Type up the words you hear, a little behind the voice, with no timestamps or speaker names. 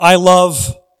I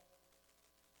love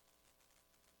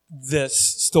this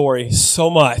story so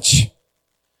much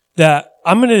that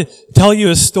I'm going to tell you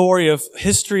a story of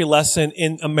history lesson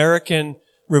in American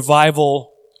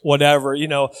revival, whatever,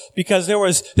 because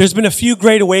there's been a few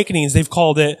great awakenings, they've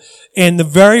called it. And the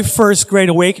very first great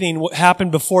awakening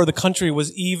happened before the country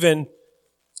was even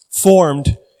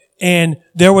formed. And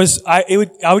I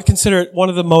would consider it one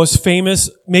of the most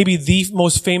famous, maybe the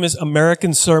most famous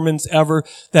American sermons ever,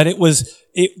 that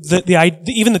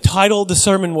even the title of the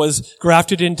sermon was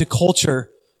grafted into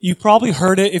culture. You probably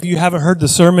heard it. If you haven't heard the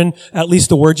sermon, at least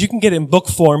the words, you can get it in book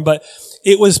form, but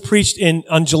it was preached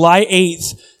on July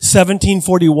 8th,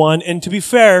 1741. And to be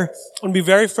fair, I'm going to be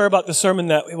very fair about the sermon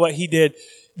what he did.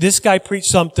 This guy preached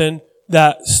something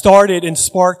that started and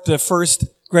sparked the first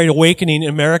great awakening in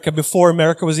America before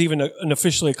America was even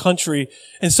officially a country.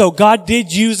 And so God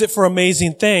did use it for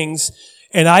amazing things.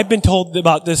 And I've been told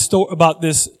about this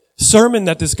sermon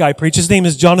that this guy preached. His name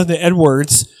is Jonathan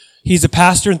Edwards. He's a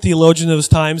pastor and theologian of those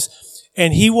times.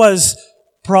 And he was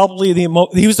probably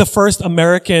he was the first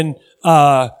American,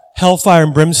 hellfire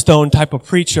and brimstone type of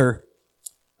preacher.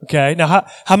 Okay. Now,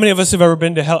 how many of us have ever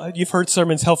been to hell? You've heard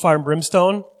sermons, hellfire and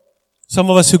brimstone? Some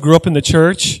of us who grew up in the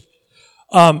church.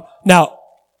 Now,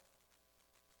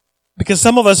 because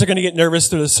some of us are going to get nervous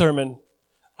through the sermon,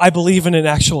 I believe in an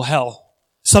actual hell.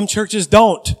 Some churches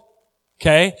don't.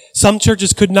 Okay? Some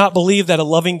churches could not believe that a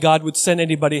loving God would send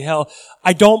anybody to hell.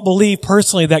 I don't believe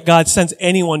personally that God sends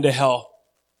anyone to hell.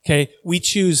 Okay? We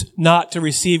choose not to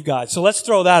receive God. So let's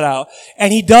throw that out.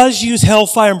 And he does use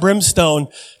hellfire and brimstone.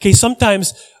 Okay,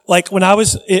 sometimes, like when I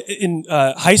was in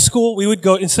high school, we would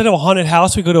go, instead of a haunted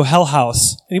house, we go to a hell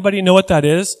house. Anybody know what that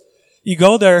is? You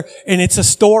go there, and it's a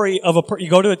story of you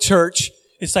go to a church.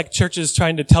 It's like churches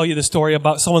trying to tell you the story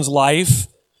about someone's life.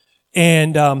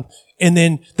 And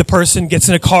then the person gets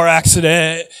in a car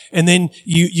accident, and then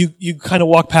you kind of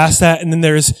walk past that, and then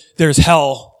there's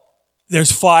hell.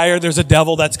 There's fire. There's a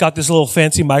devil that's got this little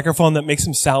fancy microphone that makes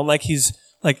him sound like he's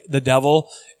like the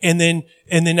devil. And then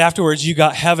afterwards you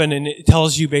got heaven, and it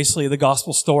tells you basically the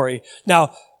gospel story.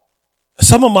 Now,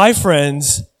 some of my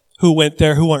friends who went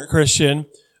there who weren't Christian,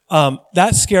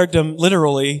 that scared them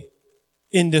literally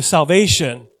into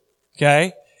salvation.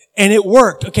 Okay? And it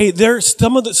worked. Okay,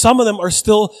 some of them are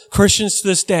still Christians to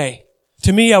this day.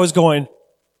 To me, I was going,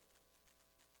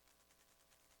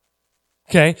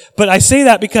 okay, but I say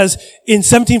that because in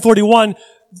 1741,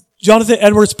 Jonathan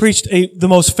Edwards preached the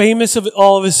most famous of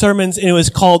all of his sermons, and it was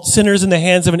called Sinners in the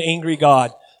Hands of an Angry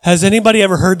God. Has anybody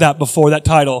ever heard that before, that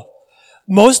title?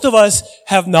 Most of us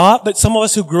have not, but some of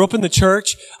us who grew up in the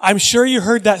church, I'm sure you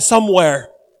heard that somewhere.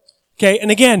 Okay, and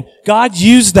again, God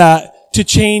used that to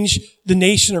change the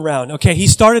nation around. Okay, he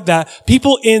started that.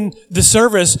 People in the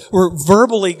service were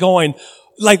verbally going,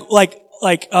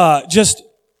 just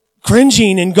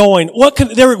cringing and going,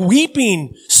 they were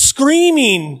weeping,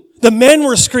 screaming. The men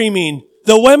were screaming.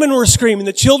 The women were screaming.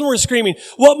 The children were screaming.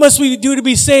 What must we do to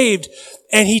be saved?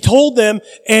 And he told them,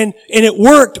 and it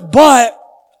worked, but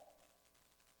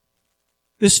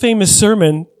this famous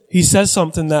sermon, he says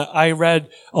something that I read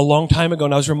a long time ago,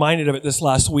 and I was reminded of it this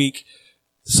last week.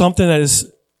 Something that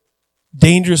is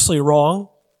dangerously wrong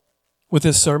with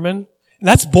this sermon. And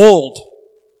that's bold.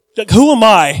 Like, who am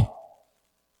I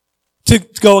to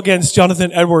go against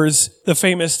Jonathan Edwards, the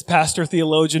famous pastor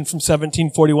theologian from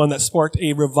 1741 that sparked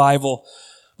a revival?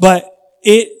 But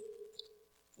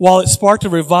while it sparked a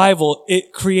revival,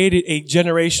 it created a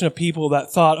generation of people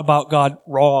that thought about God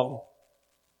wrong.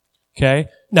 Okay?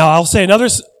 Now, I'll say another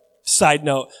side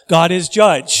note. God is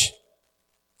judge.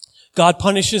 God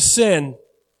punishes sin.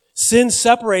 Sin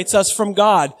separates us from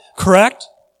God. Correct?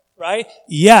 Right?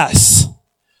 Yes.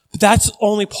 But that's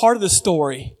only part of the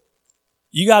story.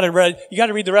 You gotta read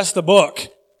the rest of the book.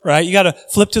 Right? You gotta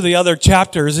flip to the other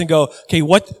chapters and go, okay,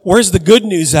 where's the good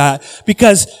news at?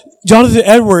 Because Jonathan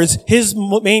Edwards, his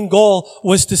main goal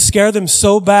was to scare them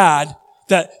so bad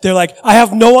that they're like, I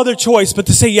have no other choice but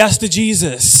to say yes to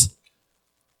Jesus.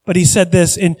 But he said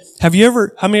this, and how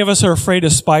many of us are afraid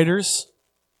of spiders?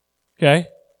 Okay?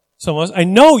 Some of us. I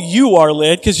know you are,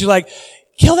 Lyd, because you're like,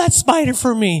 kill that spider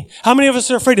for me. How many of us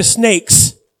are afraid of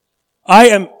snakes? I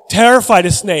am terrified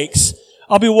of snakes.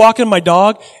 I'll be walking my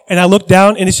dog, and I look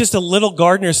down, and it's just a little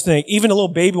gardener snake, even a little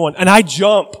baby one, and I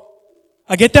jump.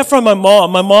 I get that from my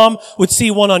mom. My mom would see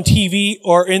one on TV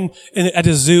or at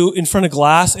a zoo in front of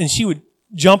glass, and she would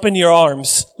jump in your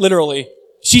arms, literally.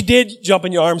 She did jump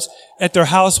in your arms at their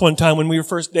house one time when we were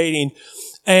first dating.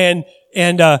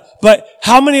 But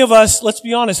how many of us, let's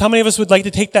be honest, how many of us would like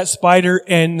to take that spider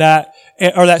and that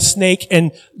snake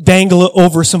and dangle it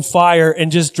over some fire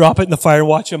and just drop it in the fire and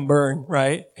watch them burn,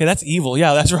 right? Okay, that's evil.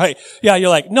 Yeah, that's right. Yeah, you're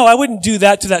like, no, I wouldn't do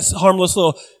that to that harmless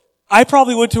I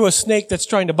probably would to a snake that's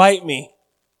trying to bite me,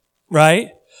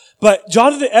 right? But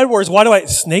Jonathan Edwards,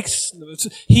 snakes?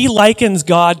 He likens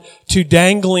God to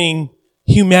dangling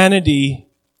humanity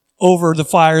over the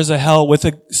fires of hell with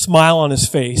a smile on his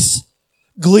face.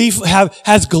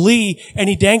 Has glee, and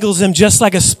he dangles him just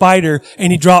like a spider,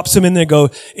 and he drops him in there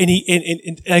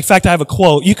in fact, I have a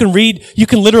quote. You can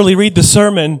literally read the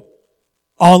sermon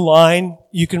online.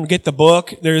 You can get the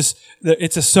book.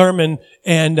 It's a sermon,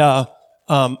 and,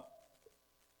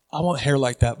 I want hair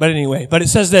like that. But anyway, it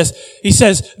says this. He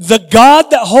says, the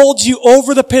God that holds you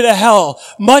over the pit of hell,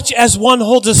 much as one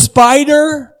holds a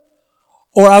spider,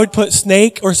 or I would put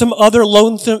snake or some other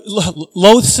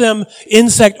loathsome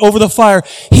insect over the fire,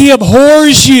 he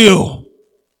abhors you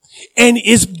and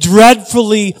is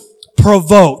dreadfully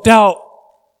provoked. Now,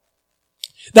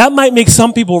 that might make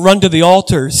some people run to the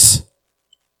altars.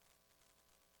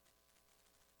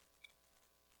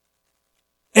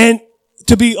 And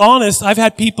to be honest, I've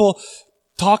had people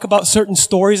talk about certain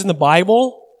stories in the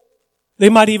Bible. They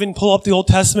might even pull up the Old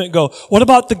Testament and go, what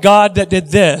about the God that did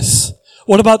this?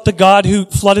 What about the God who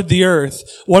flooded the earth?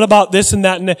 What about this and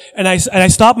that? And I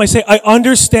stop and I say, I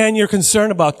understand your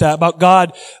concern about that, about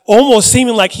God almost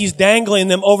seeming like he's dangling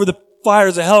them over the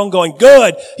fires of hell and going,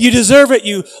 good, you deserve it,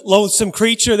 you loathsome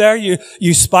creature there,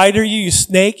 you spider, you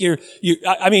snake,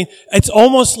 I mean, it's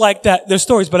almost like that, there's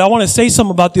stories, but I want to say something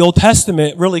about the Old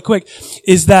Testament really quick,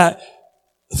 is that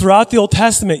throughout the Old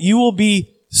Testament, you will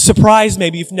be surprised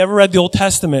maybe if you've never read the Old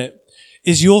Testament,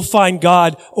 is you'll find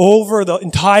God over the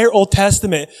entire Old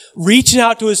Testament reaching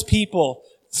out to his people,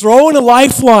 throwing a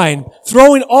lifeline,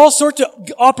 throwing all sorts of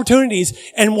opportunities.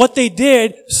 And what they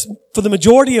did for the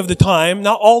majority of the time,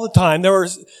 not all the time, there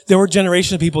were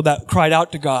generations of people that cried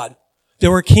out to God. There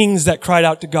were kings that cried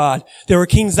out to God. There were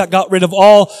kings that got rid of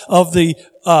all of the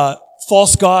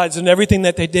false gods and everything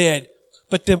that they did.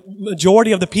 But the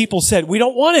majority of the people said, we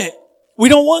don't want it. We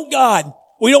don't want God.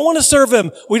 We don't want to serve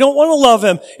him. We don't want to love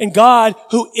him. And God,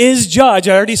 who is judge,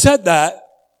 I already said that,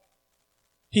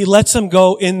 he lets them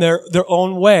go in their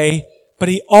own way, but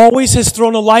he always has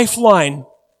thrown a lifeline.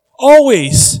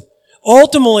 Always.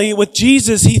 Ultimately, with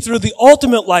Jesus, he threw the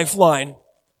ultimate lifeline.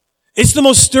 It's the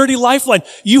most sturdy lifeline.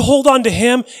 You hold on to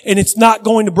him and it's not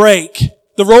going to break.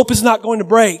 The rope is not going to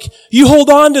break. You hold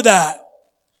on to that.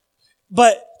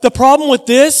 But the problem with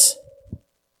this,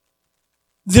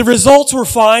 the results were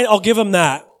fine. I'll give him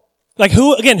that. Like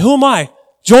who am I?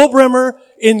 Joel Brimmer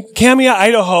in Kamia,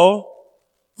 Idaho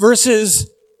versus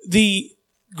the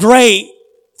great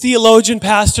theologian,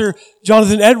 pastor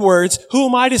Jonathan Edwards. Who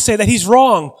am I to say that he's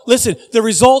wrong? Listen, the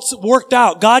results worked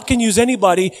out. God can use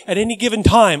anybody at any given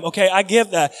time. Okay, I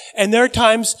give that. And there are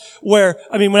times where,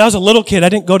 when I was a little kid, I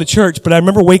didn't go to church, but I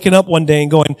remember waking up one day and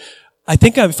going, I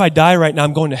think if I die right now,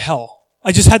 I'm going to hell.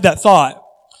 I just had that thought.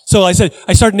 So I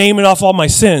started naming off all my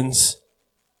sins.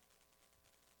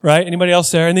 Right? Anybody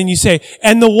else there? And then you say,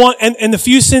 and the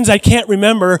few sins I can't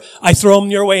remember, I throw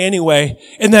them your way anyway.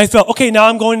 And then I felt, okay, now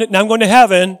I'm going to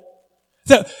heaven.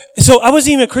 So I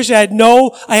wasn't even a Christian.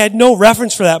 I had no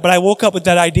reference for that, but I woke up with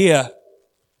that idea.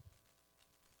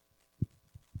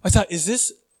 I thought, is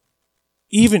this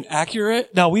even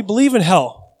accurate? Now, we believe in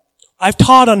hell. I've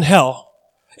taught on hell.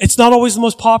 It's not always the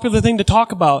most popular thing to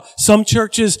talk about. Some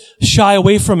churches shy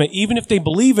away from it. Even if they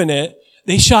believe in it,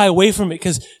 they shy away from it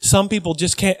because some people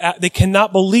just they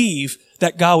cannot believe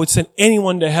that God would send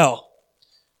anyone to hell.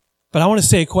 But I want to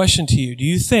say a question to you. Do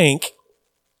you think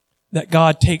that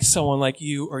God takes someone like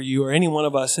you or any one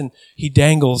of us and he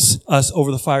dangles us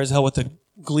over the fires of hell with a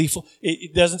gleeful,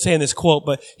 it doesn't say in this quote,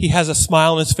 but he has a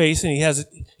smile on his face and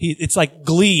it's like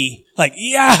glee, like,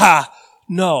 yeah!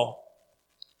 No.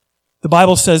 The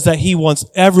Bible says that he wants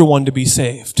everyone to be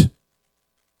saved.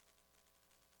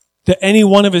 That any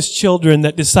one of his children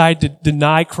that decide to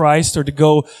deny Christ or to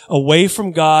go away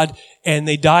from God and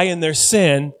they die in their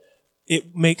sin,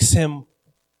 it makes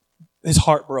his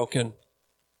heart broken.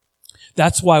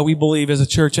 That's why we believe as a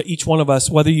church that each one of us,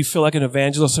 whether you feel like an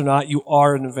evangelist or not, you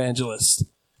are an evangelist.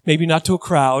 Maybe not to a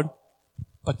crowd,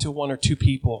 but to one or two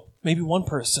people. Maybe one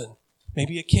person.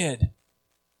 Maybe a kid.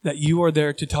 That you are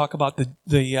there to talk about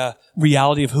the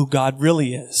reality of who God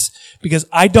really is. Because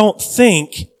I don't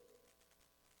think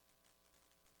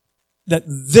that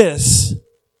this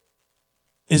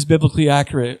is biblically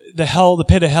accurate. The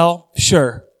pit of hell,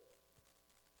 sure.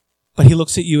 But he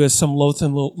looks at you as some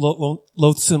loathsome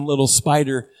little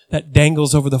spider that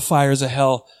dangles over the fires of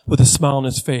hell with a smile on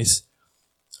his face.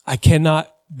 I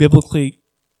cannot biblically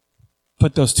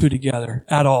put those two together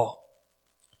at all.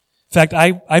 In fact,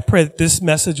 I pray that this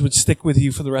message would stick with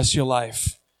you for the rest of your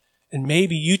life. And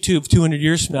maybe YouTube 200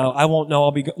 years from now, I won't know,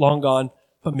 I'll be long gone,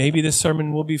 but maybe this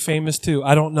sermon will be famous too.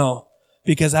 I don't know.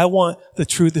 Because I want the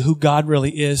truth of who God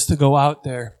really is to go out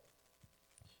there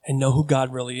and know who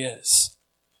God really is.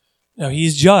 Now,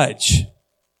 He's judge.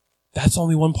 That's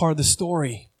only one part of the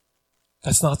story.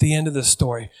 That's not the end of the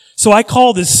story. So I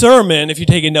call this sermon, if you're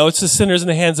taking notes, The Sinners in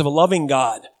the Hands of a Loving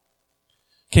God.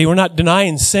 Okay, we're not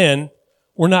denying sin.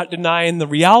 We're not denying the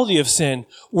reality of sin.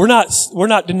 We're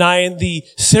not denying the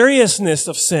seriousness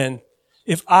of sin.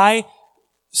 If I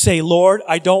say, Lord,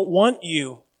 I don't want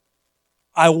you.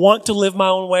 I want to live my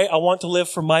own way. I want to live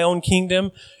for my own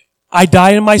kingdom. I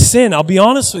die in my sin. I'll be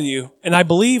honest with you. And I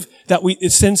believe that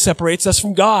sin separates us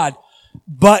from God.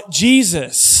 But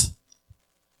Jesus.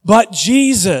 Okay?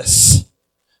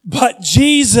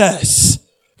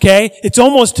 It's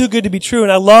almost too good to be true.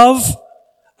 And I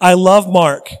love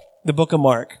Mark, the book of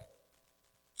Mark.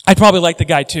 I probably like the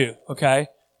guy too, okay?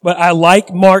 But I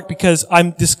like Mark because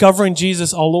I'm discovering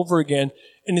Jesus all over again.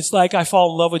 And it's like I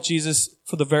fall in love with Jesus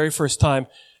for the very first time.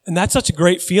 And that's such a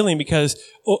great feeling because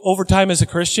over time as a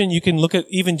Christian, you can look at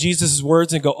even Jesus'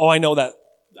 words and go, oh, I know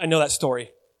that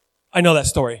story.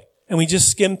 And we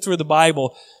just skim through the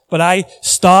Bible. But I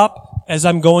stop as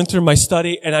I'm going through my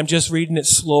study and I'm just reading it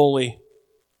slowly.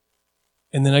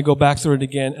 And then I go back through it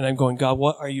again and I'm going, God,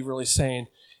 what are you really saying?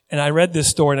 And I read this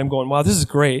story and I'm going, wow, this is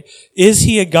great. Is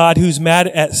He a God who's mad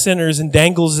at sinners and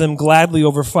dangles them gladly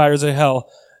over fires of hell?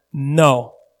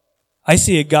 No. I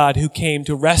see a God who came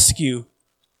to rescue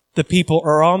the people who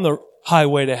are on the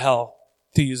highway to hell,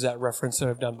 to use that reference that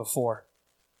I've done before.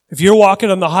 If you're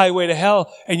walking on the highway to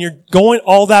hell and you're going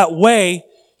all that way,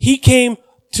 He came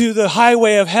to the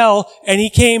highway of hell and He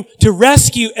came to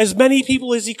rescue as many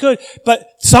people as He could. But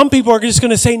some people are just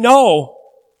going to say no.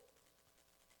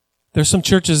 There's some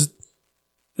churches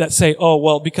that say, oh,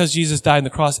 well, because Jesus died on the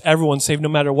cross, everyone's saved no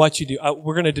matter what you do.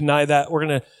 We're going to deny that. We're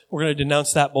going to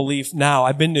denounce that belief now.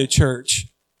 I've been to a church,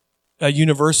 a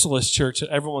Universalist church, that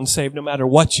everyone's saved no matter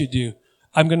what you do.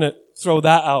 I'm going to throw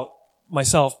that out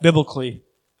myself biblically.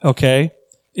 Okay?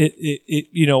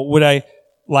 Would I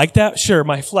like that? Sure,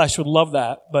 my flesh would love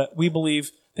that, but we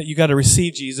believe that you got to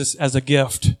receive Jesus as a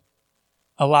gift.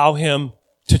 Allow Him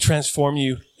to transform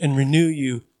you and renew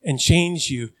you and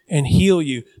change you and heal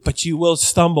you, but you will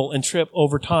stumble and trip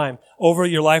over time. Over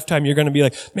your lifetime, you're going to be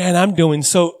like, man, I'm doing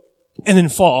so, and then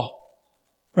fall,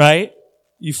 right?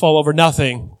 You fall over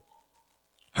nothing.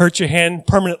 Hurt your hand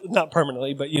not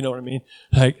permanently, but you know what I mean.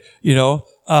 Like,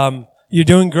 you're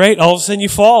doing great. All of a sudden you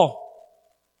fall.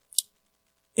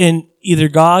 And either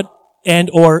God and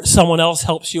or someone else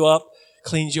helps you up,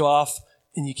 cleans you off,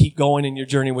 and you keep going in your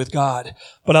journey with God.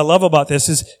 What I love about this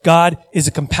is God is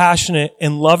a compassionate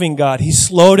and loving God. He's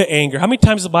slow to anger. How many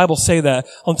times does the Bible say that?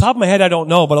 On top of my head, I don't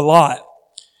know, but a lot.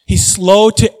 He's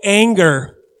slow to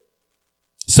anger.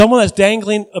 Someone that's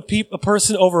dangling a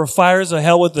person over fires of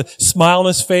hell with a smile on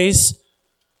his face,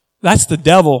 that's the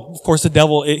devil. Of course, the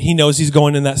devil, he knows he's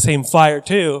going in that same fire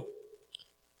too.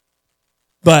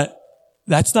 But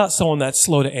that's not someone that's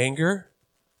slow to anger.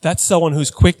 That's someone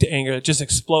who's quick to anger. It just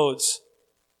explodes.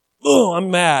 Oh, I'm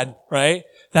mad, right?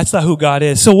 That's not who God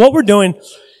is. So what we're doing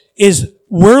is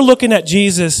we're looking at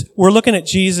Jesus. We're looking at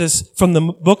Jesus from the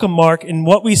book of Mark, and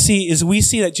what we see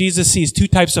that Jesus sees two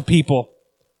types of people.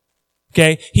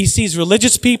 Okay? He sees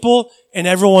religious people and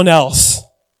everyone else.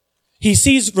 He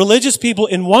sees religious people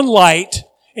in one light,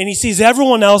 and He sees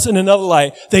everyone else in another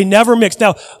light. They never mix.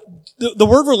 Now, the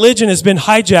word religion has been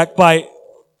hijacked by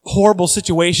horrible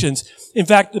situations. In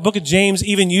fact, the book of James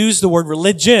even used the word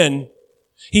religion.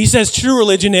 He says true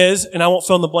religion is, and I won't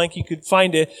fill in the blank, you could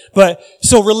find it, but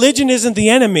so religion isn't the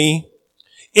enemy.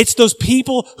 It's those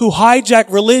people who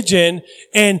hijack religion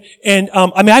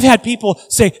I've had people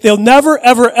say they'll never,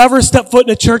 ever, ever step foot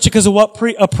in a church because of what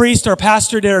a priest or a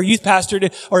pastor did or a youth pastor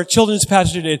did or a children's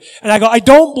pastor did. And I go, I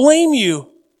don't blame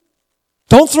you.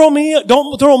 Don't throw me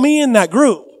in that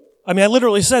group. I mean, I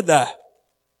literally said that.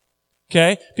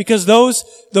 Okay? Because those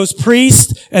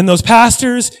priests and those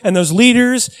pastors and those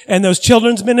leaders and those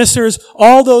children's ministers,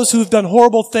 all those who've done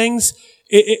horrible things,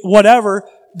 whatever,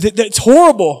 it's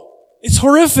horrible. It's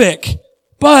horrific.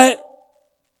 But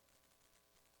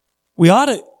we ought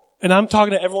to, and I'm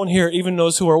talking to everyone here, even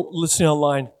those who are listening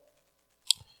online,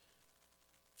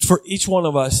 for each one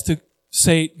of us to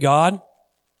say, God,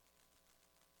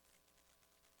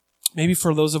 maybe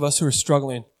for those of us who are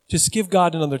struggling, just give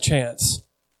God another chance.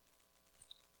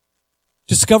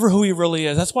 Discover who He really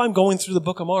is. That's why I'm going through the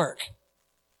book of Mark.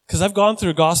 Because I've gone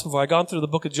through a gospel before. I've gone through the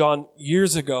book of John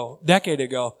years ago, decade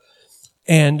ago.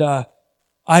 And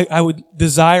I would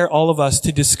desire all of us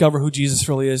to discover who Jesus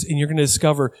really is. And you're going to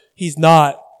discover he's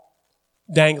not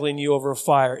dangling you over a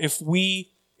fire. If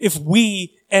we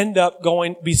end up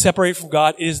be separated from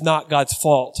God, it is not God's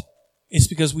fault. It's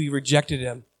because we rejected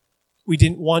him. We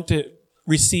didn't want to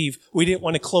receive. We didn't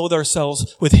want to clothe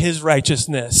ourselves with his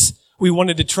righteousness. We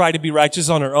wanted to try to be righteous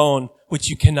on our own, which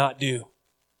you cannot do.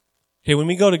 Okay, when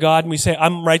we go to God and we say,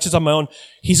 I'm righteous on my own,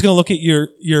 he's going to look at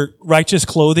your righteous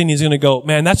clothing. He's going to go,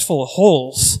 man, that's full of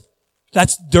holes.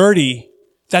 That's dirty.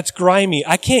 That's grimy.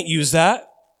 I can't use that.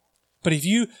 But if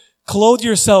you clothe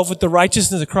yourself with the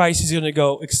righteousness of Christ, he's going to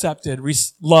go, accepted,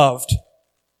 loved.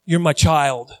 You're my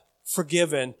child,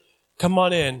 forgiven. Come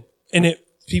on in. And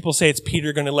people say it's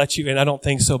Peter going to let you in. I don't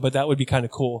think so, but that would be kind of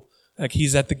cool. Like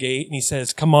he's at the gate and he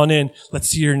says, come on in. Let's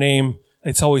see your name.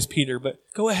 It's always Peter, but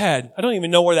go ahead. I don't even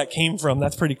know where that came from.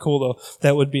 That's pretty cool though.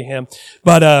 That would be him.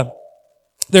 But,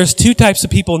 there's two types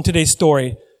of people in today's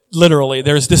story. Literally.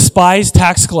 There's despised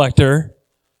tax collector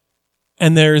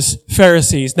and there's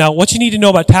Pharisees. Now, what you need to know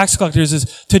about tax collectors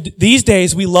is these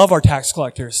days we love our tax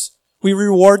collectors. We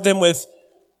reward them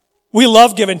we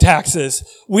love giving taxes.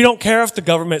 We don't care if the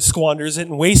government squanders it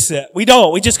and wastes it. We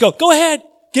don't. We just go ahead.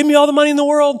 Give me all the money in the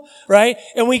world, right?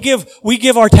 And we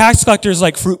give our tax collectors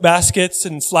like fruit baskets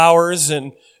and flowers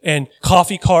and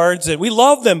coffee cards, and we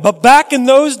love them. But back in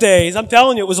those days, I'm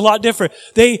telling you, it was a lot different.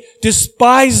 They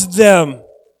despised them.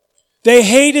 They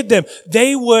hated them.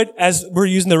 They would, as we're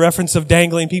using the reference of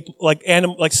dangling people like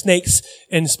snakes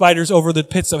and spiders over the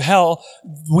pits of hell,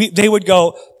 they would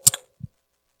go,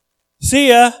 see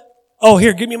ya. Oh,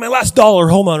 here, give me my last dollar.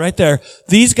 Hold on, right there.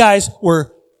 These guys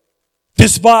were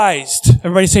despised.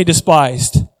 Everybody say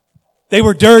despised. They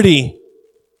were dirty.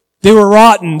 They were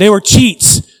rotten. They were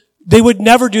cheats. They would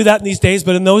never do that in these days,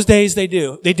 but in those days they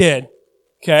do. They did.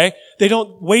 Okay? They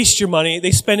don't waste your money.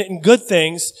 They spend it in good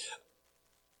things.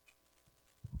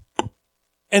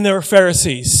 And there were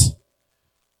Pharisees.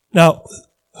 Now,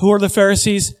 who are the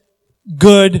Pharisees?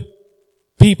 Good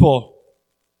people.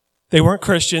 They weren't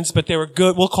Christians, but they were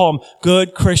good. We'll call them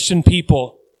good Christian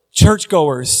people.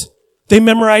 Churchgoers. They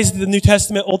memorized the New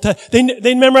Testament, Old Testament.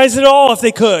 They memorized it all if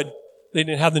they could. They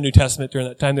didn't have the New Testament during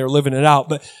that time. They were living it out,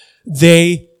 but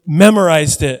they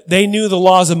memorized it. They knew the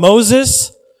laws of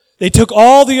Moses. They took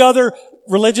all the other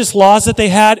religious laws that they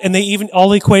had and they even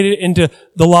all equated it into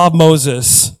the law of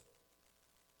Moses.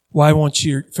 Why don't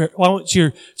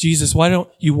you, Jesus, why don't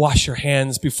you wash your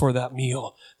hands before that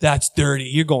meal? That's dirty.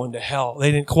 You're going to hell. They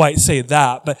didn't quite say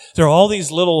that, but there are all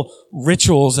these little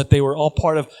rituals that they were all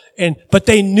part of. But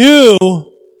they knew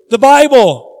the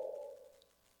Bible.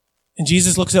 And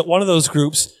Jesus looks at one of those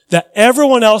groups that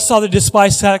everyone else saw the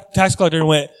despised tax collector and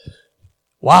went,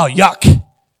 wow, yuck.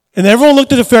 And everyone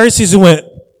looked at the Pharisees and went,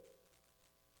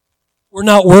 we're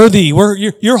not worthy.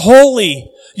 You're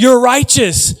holy. You're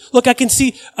righteous. Look, I can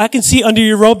see under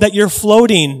your robe that you're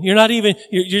floating.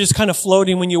 You're just kind of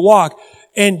floating when you walk.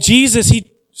 And Jesus, he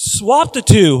swapped the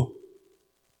two.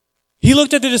 He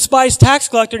looked at the despised tax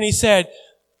collector and he said,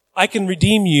 I can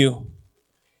redeem you.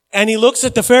 And he looks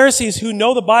at the Pharisees who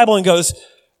know the Bible and goes,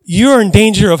 you're in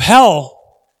danger of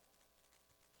hell.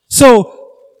 So,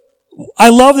 I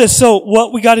love this. So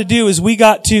what we got to do is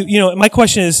my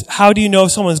question is, how do you know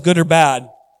if someone's good or bad?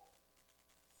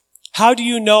 How do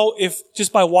you know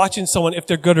just by watching someone, if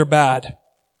they're good or bad?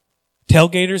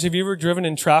 Tailgaters, have you ever driven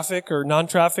in traffic or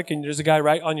non-traffic and there's a guy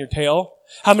right on your tail?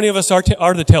 How many of us are the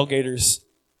tailgaters?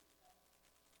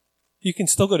 You can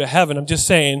still go to heaven, I'm just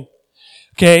saying.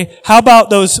 Okay, how about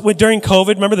during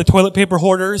COVID, remember the toilet paper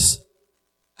hoarders?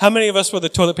 How many of us were the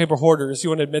toilet paper hoarders? You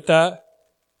want to admit that?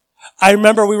 I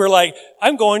remember we were like,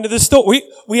 I'm going to the store.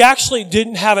 We actually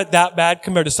didn't have it that bad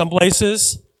compared to some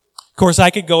places. Of course, I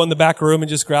could go in the back room and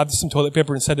just grab some toilet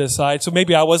paper and set it aside. So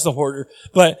maybe I was the hoarder.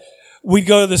 But we'd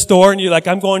go to the store and you're like,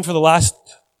 I'm going for the last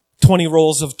 20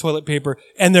 rolls of toilet paper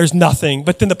and there's nothing.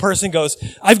 But then the person goes,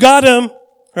 I've got them,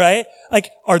 right?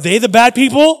 Like, are they the bad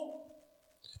people?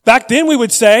 Back then we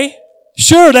would say,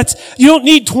 sure, you don't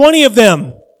need 20 of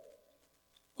them.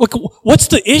 Look, what's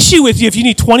the issue with you if you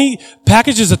need 20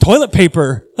 packages of toilet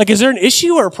paper? Like, is there an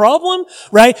issue or a problem?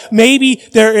 Right? Maybe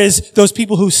there is those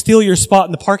people who steal your spot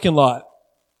in the parking lot.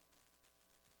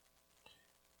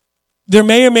 There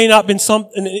may or may not have been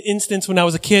an instance when I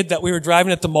was a kid that we were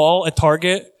driving at the mall at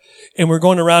Target and we're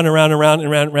going around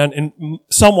and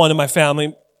someone in my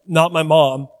family, not my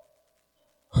mom,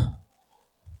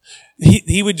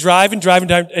 he would drive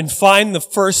and find the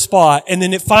first spot and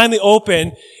then it finally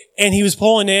opened. And he was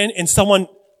pulling in and someone,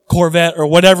 Corvette or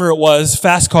whatever it was,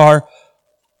 fast car,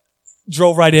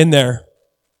 drove right in there.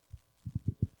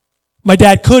 My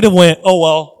dad could have went, oh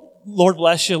well, Lord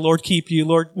bless you, Lord keep you,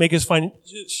 Lord make us find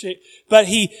shape. But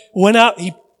he went out,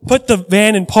 he put the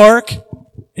van in park,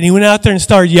 and he went out there and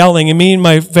started yelling, and me and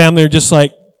my family are just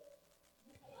like,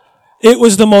 it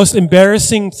was the most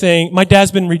embarrassing thing. My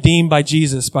dad's been redeemed by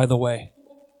Jesus, by the way.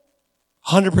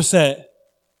 100%.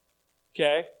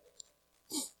 Okay?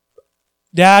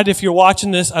 Dad, if you're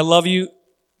watching this, I love you,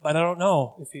 but I don't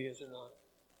know if he is or not.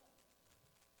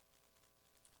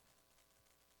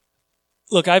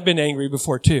 Look, I've been angry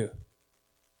before too.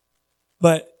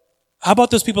 But how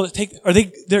about those people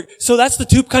that so that's the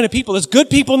two kind of people. There's good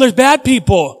people and there's bad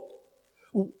people.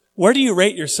 Where do you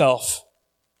rate yourself?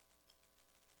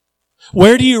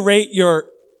 Where do you rate your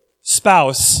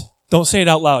spouse? Don't say it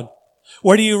out loud.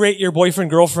 Where do you rate your boyfriend,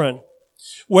 girlfriend?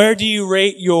 Where do you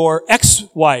rate your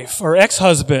ex-wife or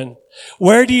ex-husband?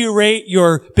 Where do you rate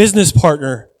your business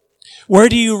partner? Where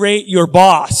do you rate your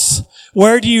boss?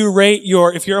 Where do you rate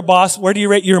if you're a boss, where do you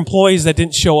rate your employees that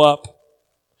didn't show up?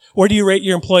 Where do you rate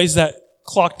your employees that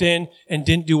clocked in and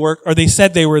didn't do work, or they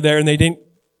said they were there and they didn't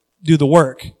do the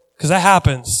work? Because that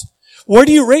happens. Where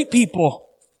do you rate people?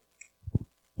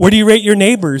 Where do you rate your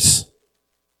neighbors?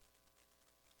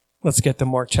 Let's get to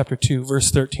Mark chapter 2,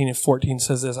 verse 13 and 14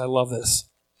 says this. I love this.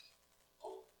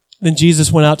 Then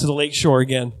Jesus went out to the lake shore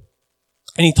again,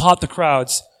 and he taught the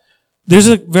crowds. There's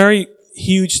a very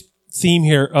huge theme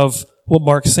here of what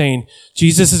Mark's saying.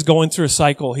 Jesus is going through a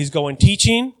cycle. He's going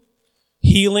teaching,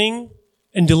 healing,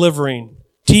 and delivering.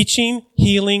 Teaching,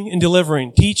 healing, and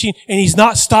delivering. Teaching, and he's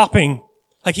not stopping.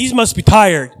 Like he must be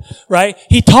tired, right?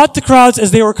 He taught the crowds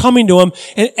as they were coming to him,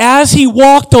 and as he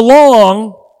walked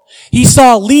along, he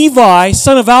saw Levi,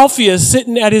 son of Alphaeus,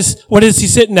 sitting at what is he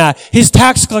sitting at? His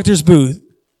tax collector's booth.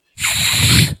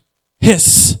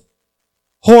 Hiss.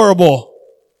 Horrible.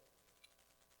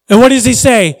 And what does he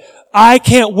say? I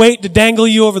can't wait to dangle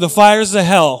you over the fires of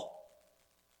hell.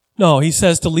 No, he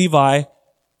says to Levi,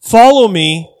 follow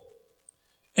me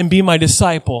and be my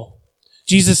disciple.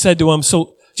 Jesus said to him,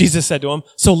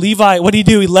 so Levi, what did he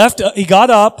do? He got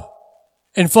up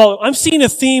and followed. I'm seeing a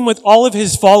theme with all of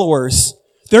his followers.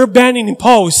 They're abandoning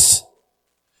posts.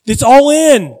 It's all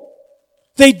in.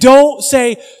 They don't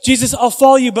say, Jesus, I'll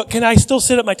follow you, but can I still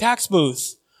sit at my tax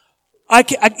booth?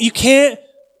 You can't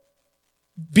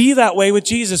be that way with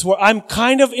Jesus, where I'm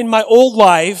kind of in my old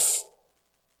life,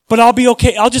 but I'll be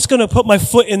okay. I'm just going to put my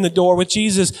foot in the door with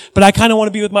Jesus, but I kind of want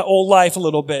to be with my old life a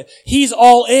little bit. He's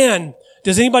all in.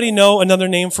 Does anybody know another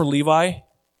name for Levi?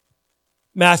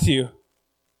 Matthew.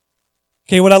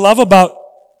 Okay, what I love about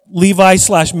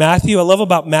Levi/Matthew, I love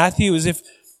about Matthew is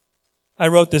I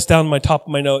wrote this down on my top of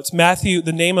my notes. Matthew,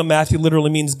 the name of Matthew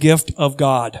literally means gift of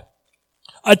God.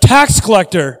 A tax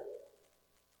collector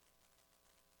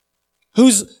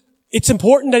it's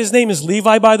important that his name is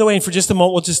Levi, by the way, and for just a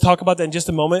moment, we'll just talk about that in just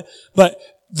a moment. But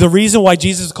the reason why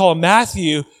Jesus called him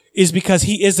Matthew is because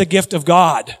he is a gift of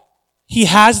God. He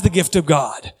has the gift of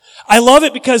God. I love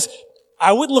it because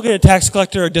I wouldn't look at a tax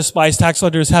collector or despise tax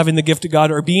collector as having the gift of God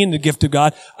or being the gift of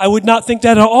God. I would not think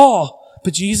that at all.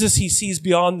 But Jesus, he sees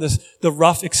beyond the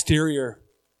rough exterior,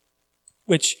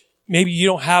 which maybe you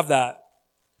don't have that.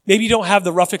 Maybe you don't have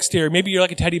the rough exterior. Maybe you're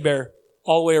like a teddy bear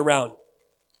all the way around.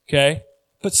 Okay?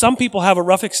 But some people have a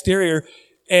rough exterior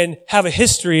and have a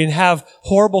history and have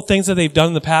horrible things that they've done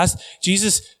in the past.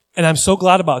 Jesus, and I'm so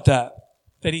glad about that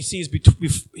he sees,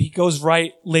 he goes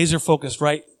right, laser focused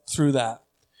right through that.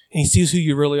 And he sees who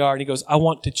you really are. And he goes, I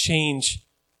want to change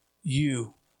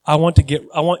you. I want to get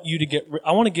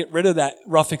rid of that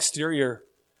rough exterior.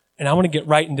 And I want to get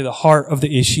right into the heart of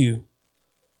the issue.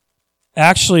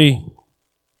 Actually,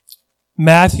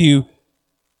 Matthew,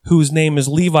 whose name is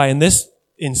Levi in this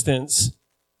instance,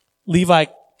 Levi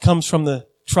comes from the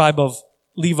tribe of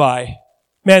Levi.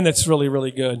 Man, that's really,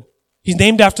 really good. He's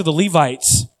named after the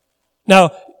Levites.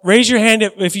 Now, raise your hand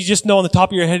if you just know on the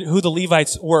top of your head who the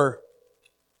Levites were.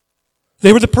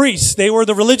 They were the priests. They were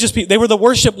the religious people. They were the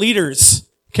worship leaders.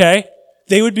 Okay?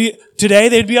 Today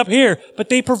they'd be up here, but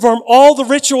they performed all the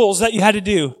rituals that you had to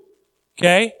do.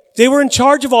 Okay? They were in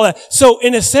charge of all that. So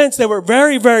in a sense, they were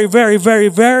very, very, very, very,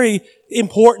 very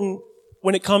important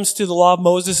when it comes to the law of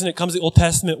Moses and it comes to the Old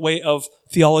Testament way of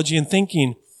theology and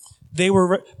thinking.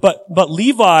 But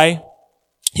Levi,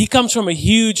 he comes from a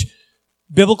huge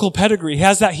biblical pedigree. He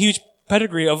has that huge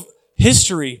pedigree of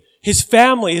history. His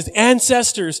family, his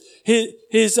ancestors,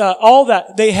 his all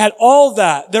that. They had all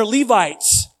that. They're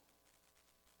Levites.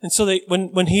 And so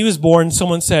when he was born,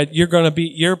 someone said, you're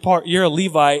a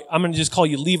Levite. I'm going to just call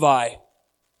you Levi.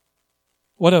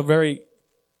 What a very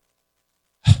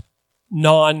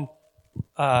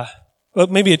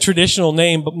maybe a traditional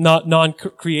name, but not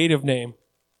non-creative name.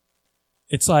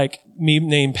 It's like me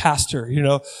named pastor,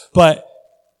 But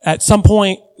at some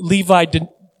point, Levi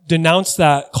denounced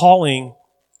that calling,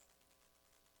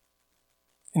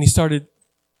 and he started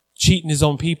cheating his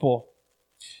own people.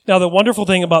 Now, the wonderful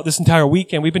thing about this entire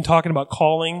weekend, we've been talking about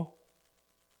calling.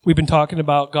 We've been talking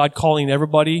about God calling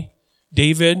everybody,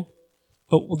 David.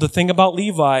 But the thing about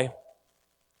Levi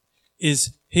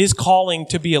is his calling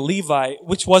to be a Levite,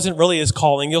 which wasn't really his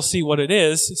calling. You'll see what it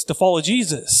is. It's to follow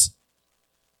Jesus.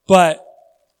 But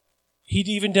he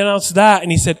even denounced that,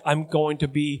 and he said, I'm going to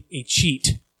be a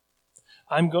cheat.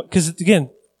 Because again,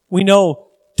 we know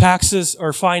taxes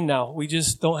are fine now. We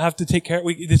just don't have to take care.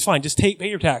 It's fine. Just pay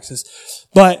your taxes.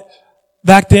 But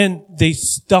back then, they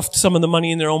stuffed some of the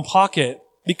money in their own pocket,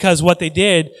 because what they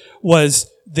did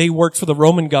was they worked for the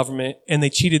Roman government and they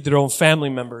cheated their own family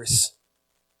members.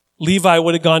 Levi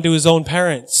would have gone to his own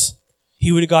parents.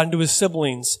 He would have gone to his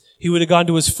siblings. He would have gone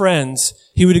to his friends.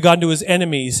 He would have gone to his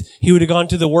enemies. He would have gone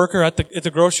to the worker at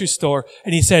the grocery store,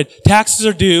 and he said, taxes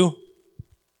are due.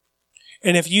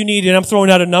 And if you needed, I'm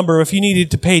throwing out a number, if you needed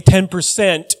to pay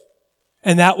 10%,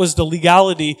 and that was the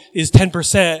legality, is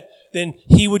 10%, then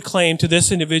he would claim to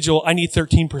this individual, I need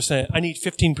 13%, I need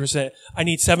 15%, I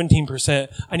need 17%,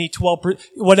 I need 12%,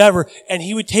 whatever. And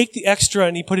he would take the extra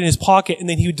and he put it in his pocket, and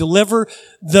then he would deliver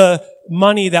the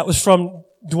money that was from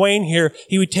Dwayne here.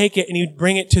 He would take it and he would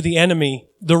bring it to the enemy,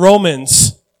 the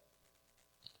Romans.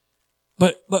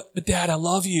 But Dad, I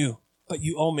love you, but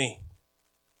you owe me.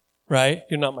 Right?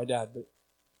 You're not my dad, but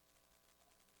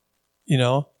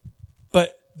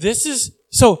But this is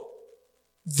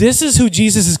who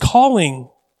Jesus is calling.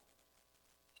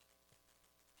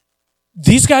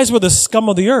 These guys were the scum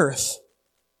of the earth.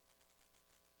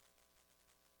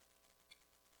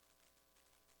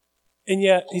 And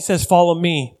yet, he says, follow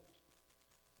me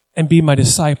and be my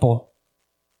disciple.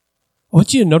 I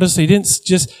want you to notice he didn't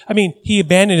he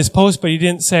abandoned his post, but he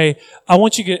didn't say, I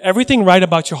want you to get everything right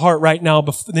about your heart right now,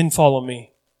 then follow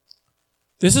me.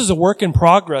 This is a work in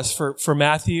progress for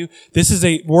Matthew. This is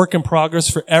a work in progress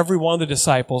for every one of the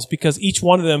disciples, because each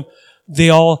one of them, they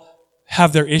all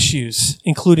have their issues,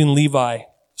 including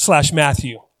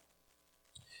Levi/Matthew.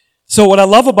 So what I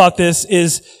love about this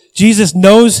is Jesus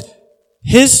knows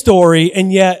his story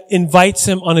and yet invites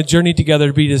him on a journey together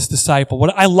to be his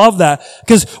disciple. I love that,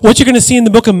 because what you're going to see in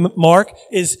the book of Mark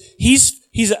is he's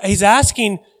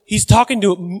talking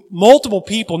to multiple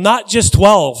people, not just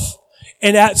 12.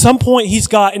 And at some point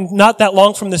and not that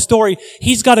long from the story,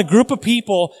 he's got a group of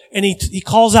people, and he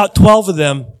calls out 12 of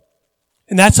them.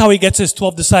 And that's how he gets his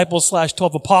 12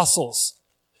 disciples/12 apostles.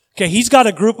 Okay, he's got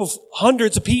a group of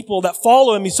hundreds of people that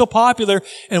follow him. He's so popular,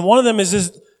 and one of them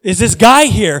is this guy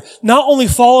here. Not only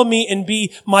follow me and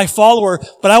be my follower,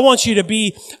 but I want you to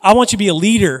be a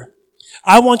leader.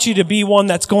 I want you to be one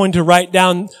that's going to write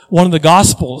down one of the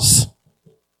Gospels.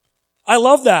 I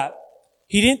love that.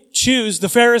 He didn't choose the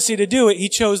Pharisee to do it. He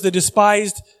chose the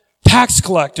despised tax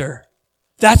collector.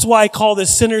 That's why I call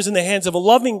this sinners in the hands of a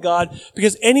loving God,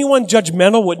 because anyone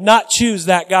judgmental would not choose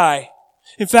that guy.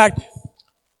 In fact,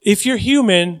 if you're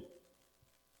human,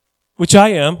 which I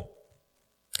am,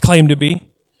 claim to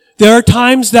be, there are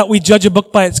times that we judge a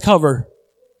book by its cover,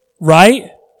 right?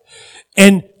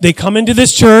 And they come into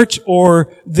this church,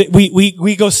 or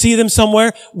we go see them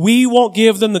somewhere. We won't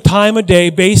give them the time of day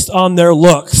based on their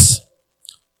looks.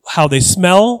 How they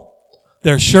smell,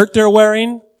 their shirt they're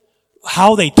wearing,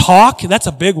 how they talk. That's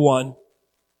a big one,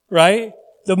 right?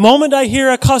 The moment I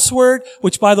hear a cuss word,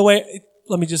 which by the way,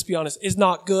 let me just be honest, is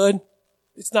not good.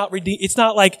 It's not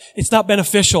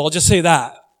beneficial. I'll just say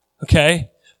that. Okay?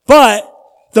 But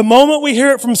the moment we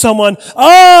hear it from someone,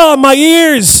 my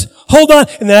ears, hold on.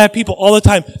 And then I have people all the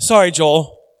time, sorry,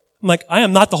 Joel. I'm like, I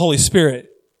am not the Holy Spirit.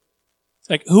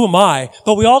 Like, who am I?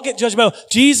 But we all get judgmental.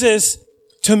 Jesus,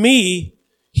 to me,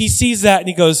 he sees that and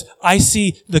he goes, I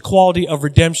see the quality of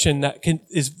redemption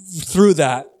is through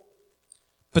that.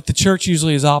 But the church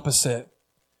usually is opposite.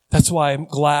 That's why I'm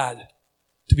glad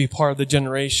to be part of the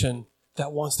generation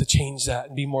that wants to change that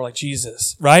and be more like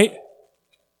Jesus, right?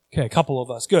 Okay, a couple of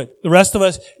us. Good. The rest of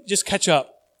us, just catch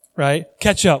up, right?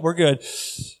 Catch up. We're good.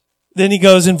 Then he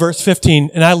goes in verse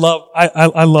 15, and I love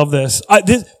this. I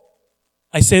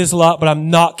say this a lot, but I'm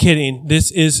not kidding.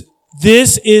 This is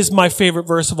my favorite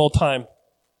verse of all time.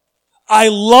 I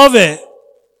love it,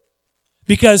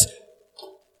 because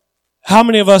how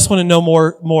many of us want to know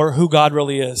more who God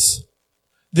really is?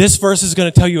 This verse is going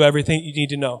to tell you everything you need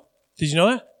to know. Did you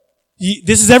know that?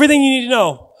 This is everything you need to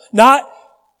know. Not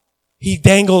he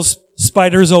dangles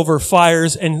spiders over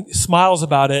fires and smiles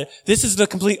about it. This is the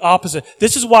complete opposite.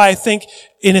 This is why I think,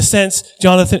 in a sense,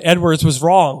 Jonathan Edwards was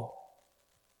wrong.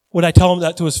 Would I tell him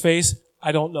that to his face?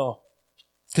 I don't know.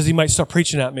 because he might start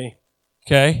preaching at me.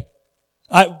 Okay?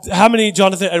 How many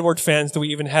Jonathan Edwards fans do we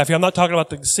even have here? I'm not talking about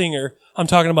the singer. I'm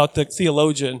talking about the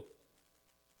theologian.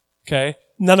 Okay?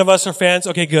 None of us are fans?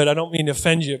 Okay, good. I don't mean to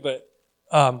offend you, but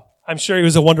I'm sure he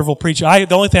was a wonderful preacher.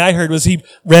 The only thing I heard was he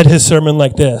read his sermon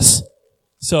like this.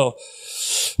 So,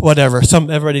 whatever.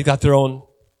 Everybody got their own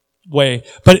way.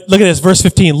 But look at this, verse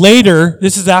 15. Later,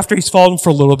 this is after he's fallen for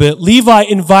a little bit, Levi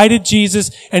invited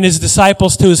Jesus and his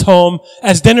disciples to his home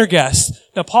as dinner guests.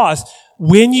 Now pause.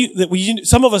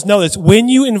 Some of us know this. When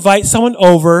you invite someone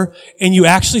over and you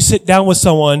actually sit down with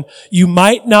someone, you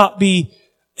might not be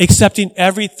accepting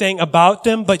everything about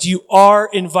them, but you are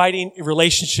inviting a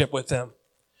relationship with them.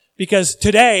 Because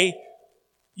today,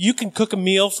 you can cook a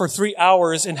meal for 3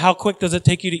 hours, and how quick does it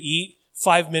take you to eat?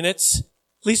 5 minutes?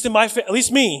 At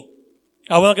least me.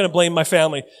 I'm not going to blame my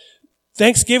family.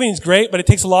 Thanksgiving is great, but it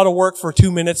takes a lot of work for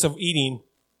 2 minutes of eating.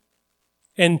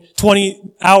 And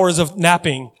 20 hours of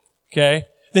napping. Okay?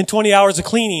 Then 20 hours of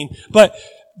cleaning. But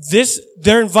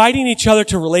they're inviting each other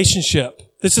to relationship.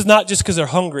 This is not just because they're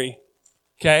hungry.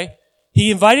 Okay? He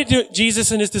invited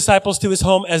Jesus and his disciples to his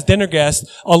home as dinner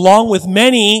guests, along with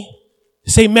many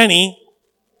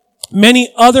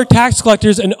other tax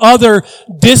collectors and other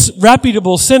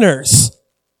disreputable sinners.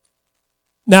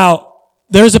 Now,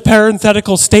 there's a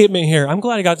parenthetical statement here. I'm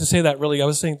glad I got to say that, really. I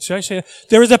was saying, should I say that?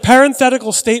 There is a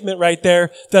parenthetical statement right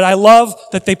there that I love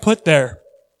that they put there.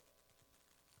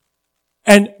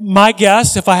 And my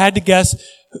guess, if I had to guess,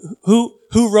 who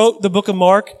wrote the book of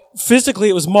Mark? Physically,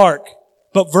 it was Mark.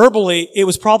 But verbally, it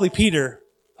was probably Peter.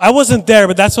 I wasn't there,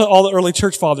 but that's what all the early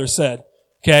church fathers said.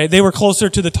 Okay? They were closer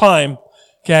to the time.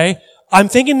 Okay? I'm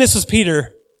thinking this was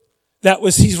Peter.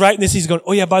 He's writing this, he's going,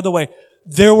 oh yeah, by the way,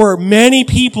 there were many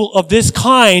people of this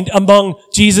kind among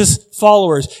Jesus'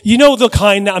 followers. You know the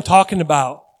kind that I'm talking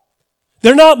about.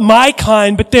 They're not my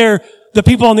kind, but they're the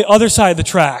people on the other side of the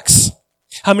tracks.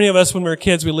 How many of us, when we were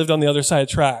kids, we lived on the other side of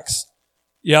tracks?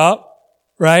 Yup.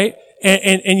 Right?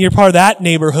 And you're part of that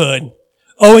neighborhood.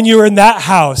 Oh, and you were in that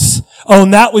house. Oh,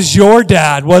 and that was your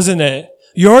dad, wasn't it?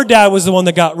 Your dad was the one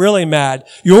that got really mad.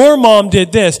 Your mom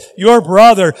did this. Your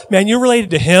brother, man, you're related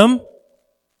to him.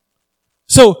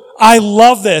 So I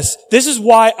love this. This is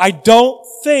why I don't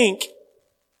think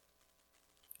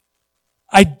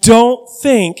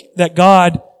that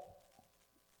God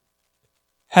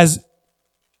has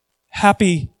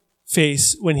happy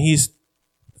face when he's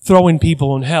throwing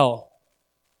people in hell.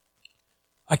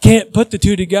 I can't put the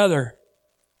two together.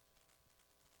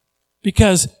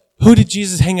 Because who did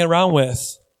Jesus hang around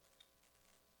with?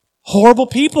 Horrible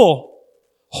people.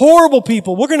 Horrible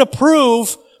people. We're going to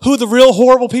prove who the real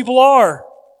horrible people are.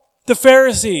 The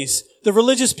Pharisees, the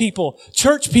religious people,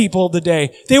 church people of the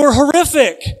day. They were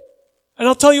horrific. And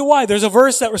I'll tell you why. There's a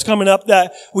verse that was coming up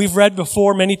that we've read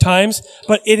before many times,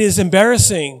 but it is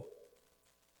embarrassing.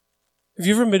 Have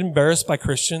you ever been embarrassed by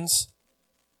Christians?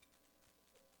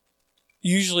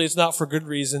 Usually it's not for good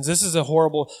reasons. This is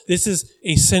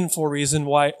a sinful reason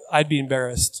why I'd be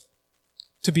embarrassed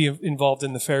to be involved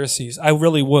in the Pharisees. I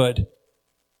really would.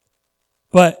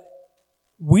 But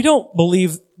we don't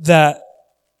believe that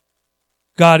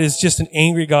God is just an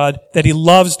angry God, that he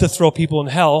loves to throw people in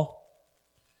hell.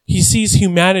 He sees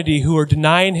humanity who are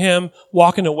denying him,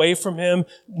 walking away from him,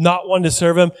 not wanting to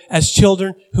serve him, as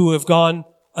children who have gone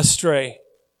astray.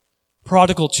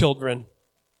 Prodigal children.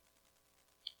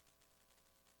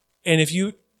 And if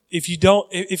you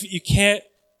can't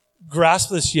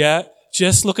grasp this yet,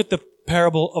 just look at the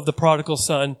parable of the prodigal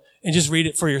son and just read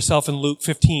it for yourself in Luke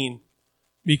 15.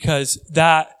 Because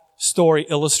that story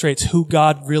illustrates who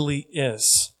God really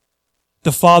is.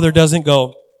 The father doesn't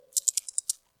go,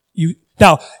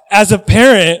 Now, as a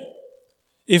parent,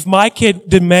 if my kid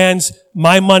demands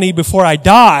my money before I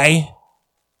die,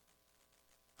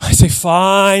 I say,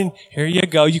 fine, here you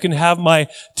go. You can have my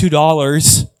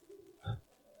 $2.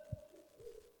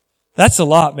 That's a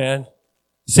lot, man.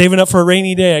 Saving up for a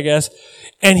rainy day, I guess.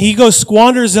 And he goes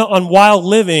squanders it on wild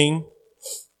living.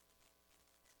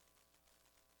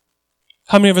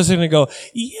 How many of us are going to go,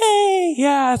 yay,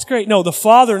 yeah, that's great. No, the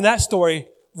father in that story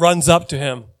runs up to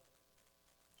him.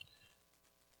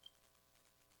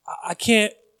 I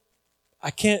can't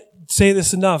say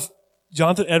this enough.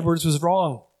 Jonathan Edwards was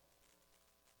wrong.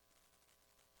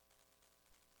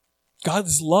 God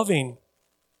is loving.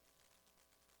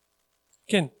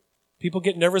 Again, people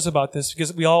get nervous about this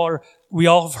because we all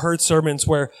have heard sermons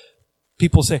where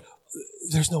people say,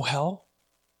 there's no hell.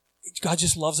 God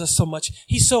just loves us so much.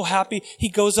 He's so happy. He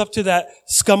goes up to that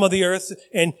scum of the earth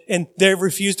and they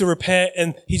refuse to repent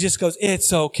and he just goes,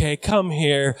 it's okay. Come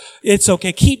here. It's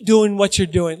okay. Keep doing what you're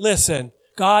doing. Listen,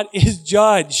 God is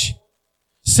judge.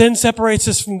 Sin separates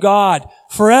us from God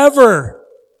forever.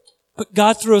 But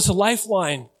God threw us a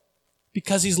lifeline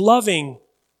because He's loving.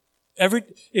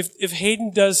 If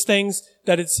Hayden does things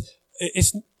that it's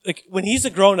like when he's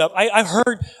a grown up, I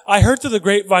heard through the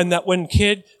grapevine that when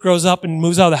kid grows up and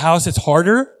moves out of the house, it's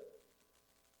harder.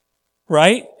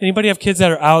 Right? Anybody have kids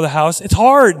that are out of the house? It's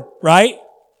hard, right?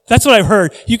 That's what I've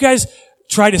heard. You guys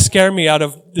try to scare me out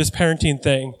of this parenting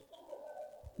thing.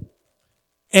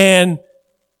 And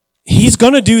he's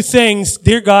going to do things,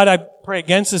 dear God, I pray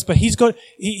against this, but he's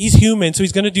human, so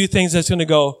he's going to do things that's going to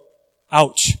go,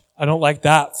 ouch. I don't like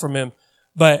that from him.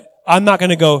 But I'm not going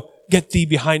to go, get thee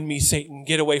behind me, Satan.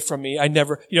 Get away from me. I'm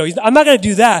not going to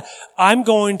do that. I'm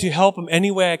going to help him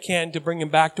any way I can to bring him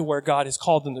back to where God has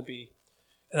called him to be.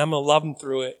 And I'm going to love him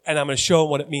through it. And I'm going to show him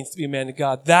what it means to be a man of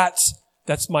God. That's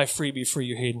my freebie for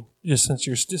you, Hayden, just since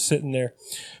you're just sitting there.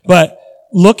 But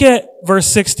look at verse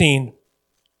 16.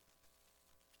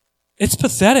 It's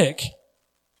pathetic.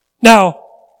 Now,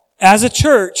 as a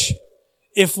church,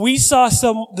 if we saw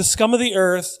the scum of the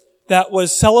earth that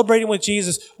was celebrating with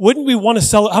Jesus, wouldn't we want to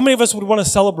celebrate? How many of us would want to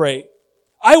celebrate?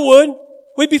 I would.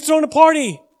 We'd be throwing a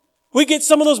party. We'd get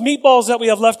some of those meatballs that we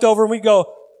have left over and we'd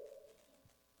go,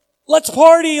 let's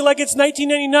party like it's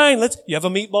 1999. You have a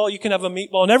meatball, you can have a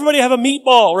meatball, and everybody have a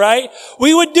meatball, right?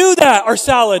 We would do that. Or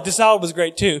salad. The salad was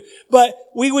great too. But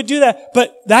we would do that.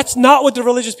 But that's not what the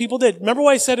religious people did. Remember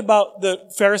what I said about the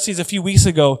Pharisees a few weeks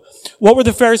ago? What were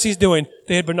the Pharisees doing?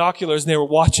 They had binoculars and they were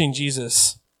watching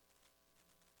Jesus.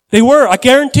 They were. I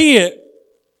guarantee it.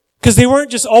 Because they weren't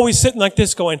just always sitting like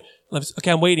this going,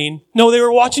 okay, I'm waiting. No, they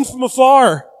were watching from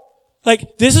afar.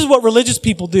 Like, this is what religious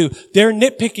people do. They're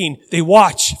nitpicking. They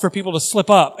watch for people to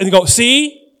slip up and go,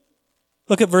 see?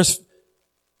 Look at verse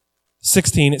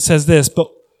 16. It says this, but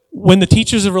when the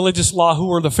teachers of religious law, who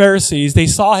were the Pharisees, they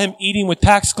saw him eating with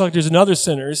tax collectors and other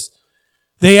sinners,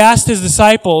 they asked his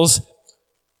disciples,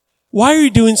 why are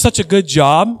you doing such a good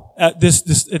job at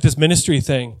this ministry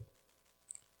thing?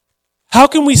 How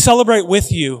can we celebrate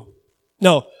with you?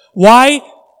 No. Why?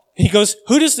 He goes,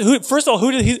 first of all,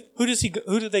 who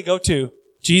did they go to?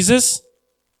 Jesus?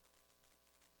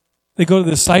 They go to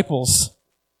the disciples.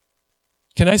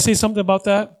 Can I say something about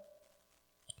that?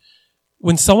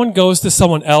 When someone goes to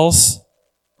someone else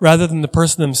rather than the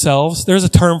person themselves, there's a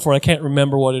term for it. I can't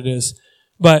remember what it is.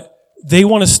 But they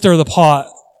want to stir the pot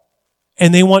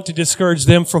and they want to discourage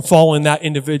them from following that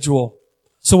individual.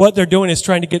 So what they're doing is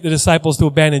trying to get the disciples to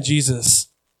abandon Jesus.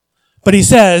 But he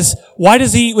says, why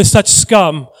does he eat with such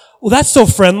scum? Well, that's so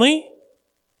friendly.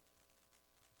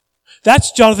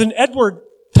 That's Jonathan Edward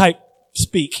type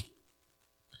speak.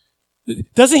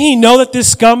 Doesn't he know that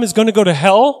this scum is going to go to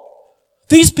hell?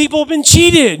 These people have been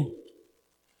cheated.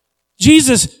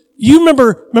 Jesus, you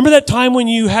remember that time when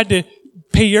you had to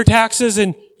pay your taxes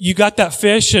and you got that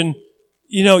fish and,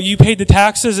 you paid the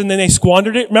taxes and then they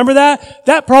squandered it? Remember that?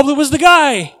 That probably was the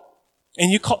guy.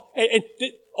 And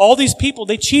all these people,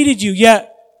 they cheated you,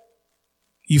 yet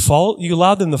you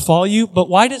allowed them to follow you. But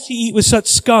why does he eat with such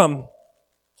scum?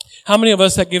 How many of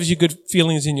us that gives you good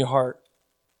feelings in your heart?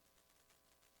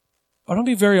 I don't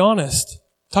be very honest.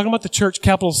 Talking about the church,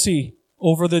 capital C,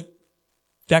 over the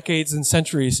decades and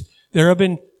centuries, there have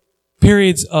been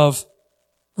periods of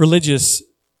religious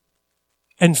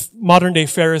and modern day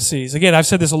Pharisees. Again, I've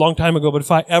said this a long time ago, but if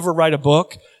I ever write a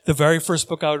book, the very first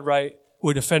book I would write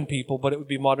would offend people, but it would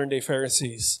be modern day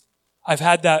Pharisees. I've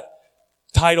had that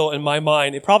title in my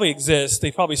mind. It probably exists.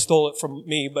 They probably stole it from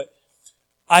me, but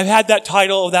I've had that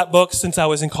title of that book since I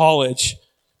was in college,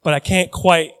 but I can't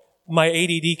quite, my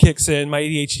ADD kicks in, my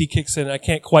ADHD kicks in, and I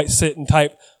can't quite sit and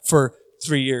type for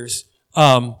 3 years.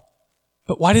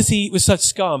 But why does he eat with such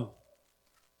scum?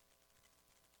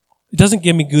 It doesn't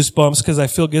give me goosebumps because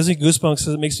it gives me goosebumps because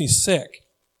it makes me sick.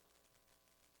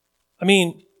 I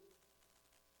mean,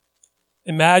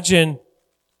 imagine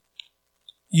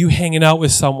you hanging out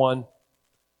with someone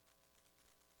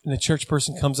and the church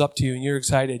person comes up to you and you're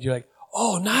excited. You're like,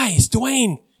 oh, nice,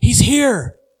 Dwayne, he's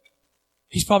here.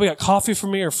 He's probably got coffee for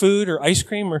me or food or ice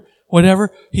cream or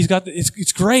whatever. He's got,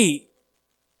 it's great.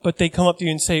 But they come up to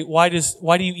you and say, why do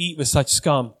you eat with such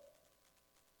scum?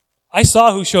 I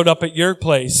saw who showed up at your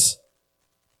place.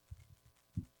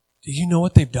 Do you know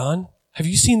what they've done? Have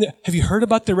you heard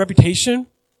about their reputation?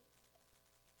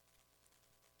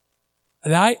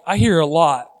 And I hear a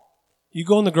lot. You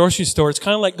go in the grocery store, it's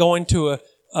kind of like going to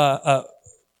a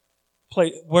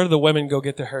place, where do the women go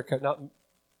get their haircut? Not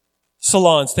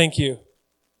salons, thank you.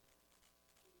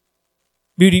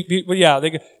 Beauty, yeah,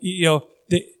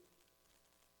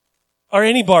 or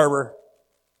any barber.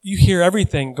 You hear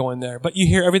everything going there, but you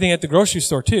hear everything at the grocery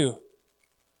store too.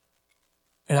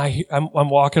 And I'm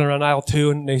walking around aisle 2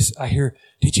 and I hear,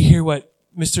 did you hear what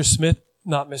Mr. Smith,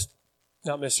 not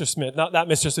Mr. Smith, not that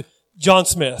Mr. Smith, John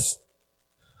Smith.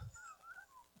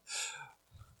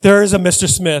 There is a Mr.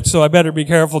 Smith, so I better be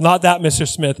careful. Not that Mr.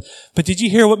 Smith. But did you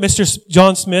hear what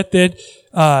John Smith did?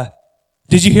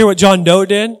 Did you hear what John Doe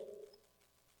did?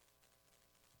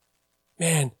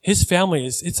 Man, his family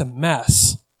it's a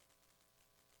mess.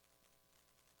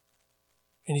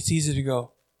 And it's easy to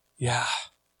go, yeah.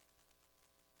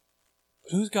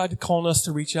 But who's God calling us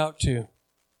to reach out to?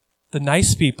 The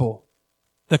nice people,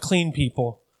 the clean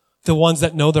people, the ones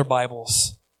that know their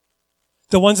Bibles.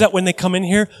 The ones that when they come in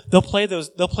here, they'll play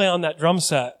on that drum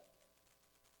set.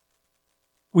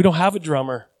 We don't have a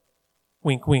drummer.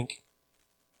 Wink, wink.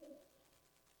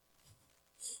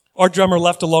 Our drummer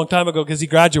left a long time ago because he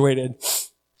graduated.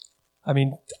 I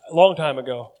mean, a long time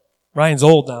ago. Ryan's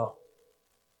old now.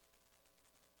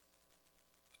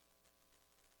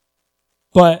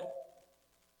 But,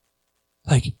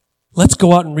 let's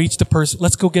go out and reach the person.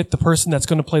 Let's go get the person that's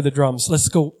going to play the drums. Let's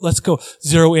go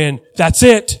zero in. That's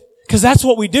it. Because that's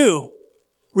what we do.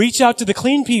 Reach out to the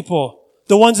clean people.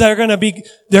 The ones that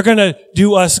they're going to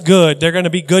do us good. They're going to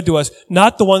be good to us.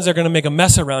 Not the ones that are going to make a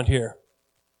mess around here.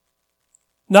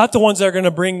 Not the ones that are going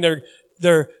to bring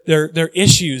their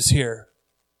issues here.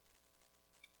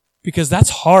 Because that's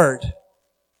hard.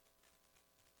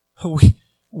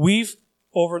 We've,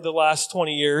 over the last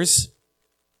 20 years,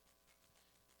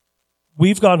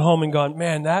 we've gone home and gone,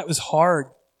 man, that was hard.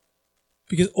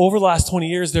 Because over the last 20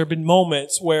 years, there have been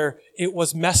moments where it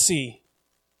was messy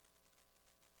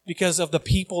because of the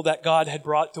people that God had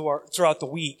brought throughout the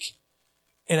week.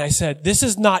 And I said, this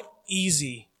is not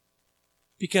easy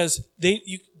because they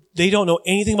don't know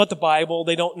anything about the Bible.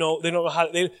 They don't know how,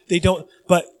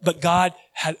 but God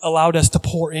had allowed us to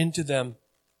pour into them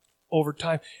over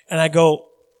time. And I go,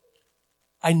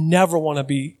 I never want to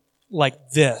be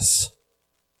like this.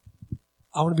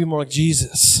 I want to be more like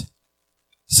Jesus.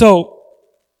 So,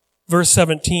 verse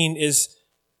 17 is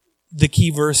the key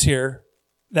verse here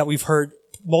that we've heard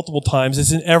multiple times.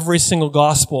 It's in every single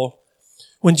gospel.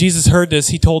 When Jesus heard this,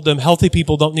 he told them, healthy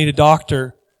people don't need a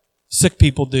doctor. Sick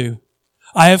people do.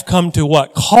 I have come to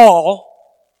what? Call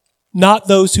not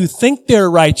those who think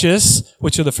they're righteous,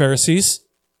 which are the Pharisees,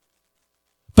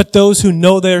 but those who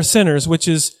know they're sinners, which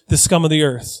is the scum of the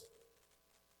earth.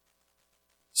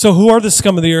 So who are the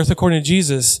scum of the earth according to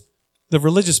Jesus? The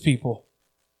religious people.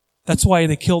 That's why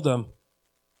they killed him.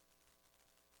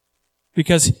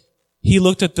 Because he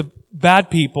looked at the bad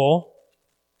people.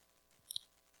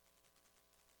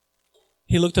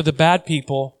 He looked at the bad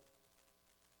people.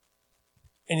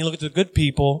 And he looked at the good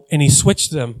people and he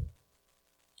switched them.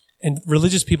 And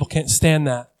religious people can't stand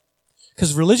that.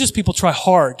 Because religious people try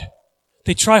hard.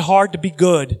 They try hard to be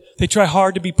good. They try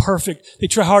hard to be perfect. They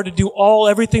try hard to do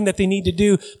everything that they need to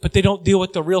do, but they don't deal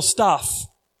with the real stuff.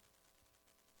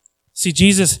 See,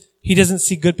 Jesus, he doesn't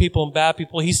see good people and bad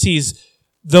people. He sees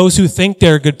those who think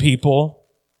they're good people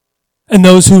and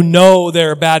those who know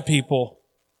they're bad people.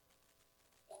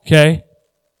 Okay?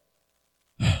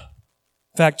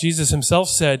 In fact, Jesus himself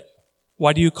said,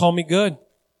 why do you call me good?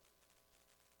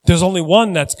 There's only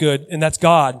one that's good, and that's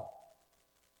God.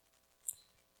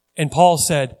 And Paul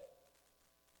said,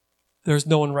 there's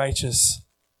no one righteous.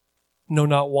 No,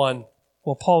 not one.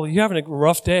 Well, Paul, you're having a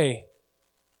rough day.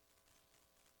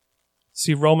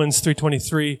 See, Romans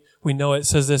 3:23, we know it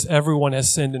says this, everyone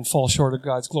has sinned and fall short of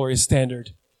God's glorious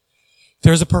standard.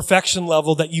 There's a perfection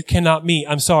level that you cannot meet.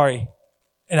 I'm sorry.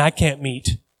 And I can't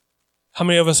meet. How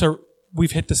many of us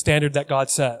we've hit the standard that God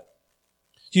set?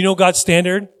 Do you know God's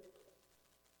standard?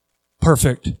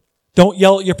 Perfect. Don't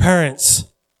yell at your parents.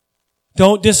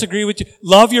 Don't disagree with you.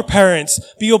 Love your parents.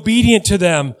 Be obedient to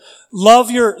them. Love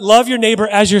your neighbor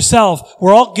as yourself.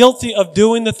 We're all guilty of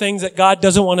doing the things that God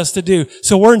doesn't want us to do.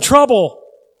 So we're in trouble.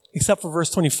 Except for verse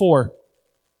 24.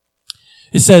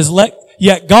 It says,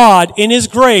 yet God, in his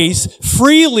grace,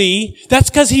 freely, that's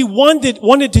because he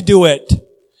wanted to do it.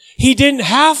 He didn't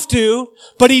have to,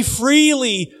 but he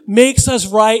freely makes us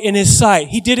right in his sight.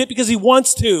 He did it because he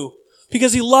wants to,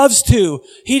 because he loves to.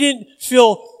 He didn't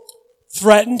feel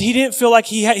threatened. He didn't feel like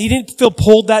he didn't feel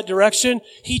pulled that direction.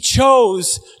 He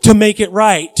chose to make it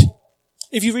right.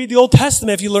 If you read the Old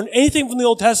Testament, if you learn anything from the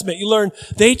Old Testament, you learn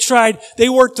they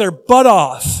worked their butt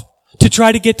off to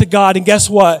try to get to God, and guess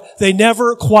what? They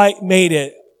never quite made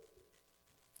it.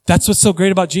 That's what's so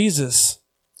great about Jesus,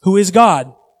 who is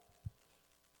God.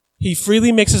 He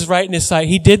freely makes us right in his sight.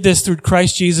 He did this through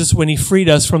Christ Jesus when he freed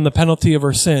us from the penalty of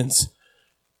our sins.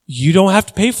 You don't have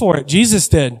to pay for it. Jesus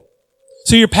did.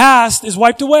 So your past is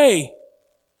wiped away.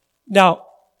 Now,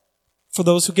 for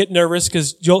those who get nervous,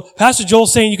 because Pastor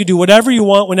Joel's saying you can do whatever you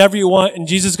want, whenever you want, and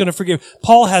Jesus is going to forgive.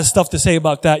 Paul has stuff to say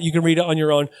about that. You can read it on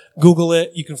your own. Google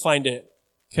it. You can find it.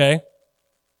 Okay?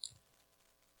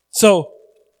 So,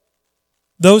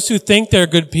 those who think they're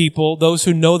good people, those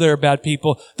who know they're bad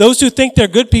people, those who think they're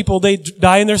good people, they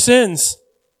die in their sins.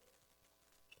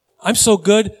 I'm so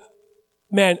good.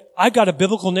 Man, I got a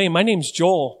biblical name. My name's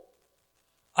Joel.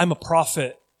 I'm a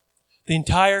prophet. The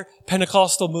entire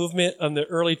Pentecostal movement of the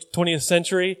early 20th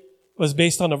century was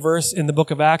based on a verse in the book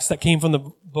of Acts that came from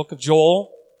the book of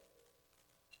Joel.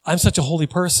 I'm such a holy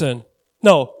person.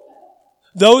 No.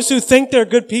 Those who think they're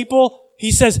good people,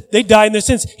 he says, they die in their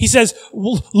sins. He says,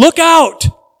 look out!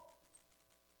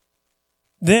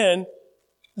 Then,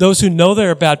 those who know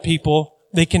they're bad people,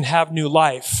 they can have new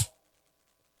life.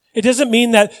 It doesn't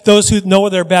mean that those who know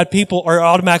they're bad people are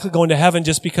automatically going to heaven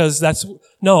just because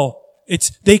no.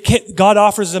 God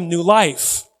offers them new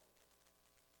life.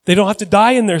 They don't have to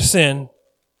die in their sin.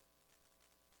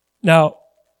 Now,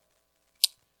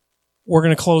 we're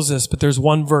going to close this, but there's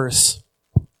one verse.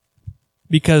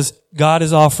 Because God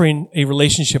is offering a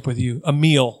relationship with you, a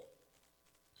meal.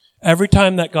 Every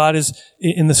time that God is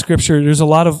in the scripture, there's a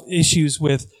lot of issues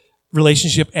with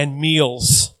relationship and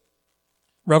meals.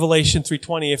 Revelation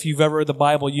 3:20, if you've ever read the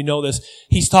Bible, you know this.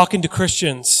 He's talking to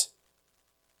Christians.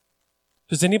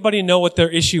 Does anybody know what their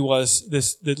issue was,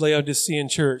 the Laodicean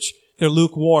church? They're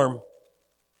lukewarm.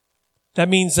 That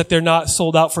means that they're not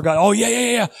sold out for God. Oh,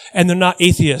 yeah. And they're not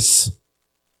atheists.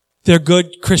 They're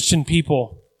good Christian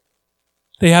people.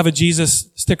 They have a Jesus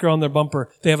sticker on their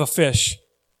bumper. They have a fish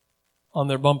on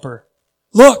their bumper.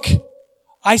 Look,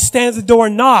 I stand at the door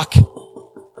and knock.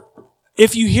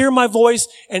 If you hear my voice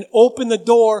and open the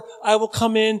door, I will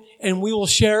come in and we will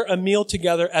share a meal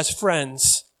together as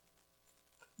friends.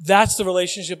 That's the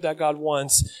relationship that God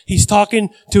wants. He's talking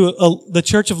to the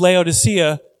church of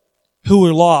Laodicea who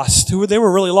were lost. They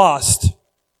were really lost.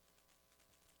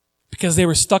 Because they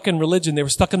were stuck in religion. They were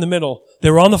stuck in the middle. They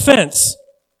were on the fence.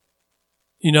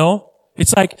 You know?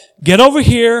 It's like, get over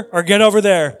here or get over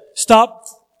there. Stop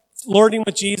flirting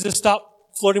with Jesus. Stop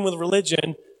flirting with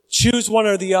religion. Choose one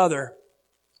or the other.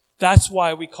 That's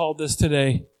why we call this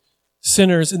today,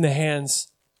 sinners in the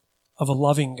hands of a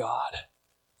loving God.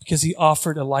 Because he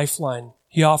offered a lifeline.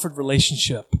 He offered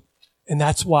relationship. And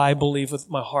that's why I believe with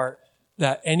my heart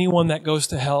that anyone that goes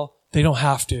to hell, they don't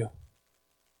have to.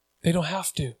 They don't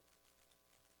have to.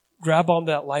 Grab on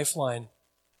that lifeline.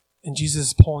 And Jesus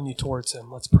is pulling you towards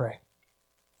him. Let's pray.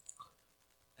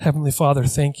 Heavenly Father,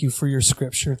 thank you for your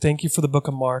scripture. Thank you for the book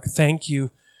of Mark. Thank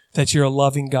you that you're a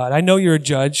loving God. I know you're a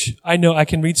judge. I know I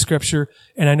can read scripture.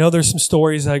 And I know there's some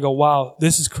stories that I go, wow,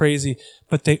 this is crazy.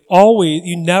 But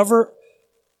you never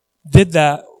did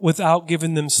that without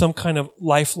giving them some kind of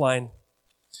lifeline.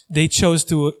 They chose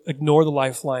to ignore the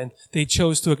lifeline. They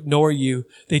chose to ignore you.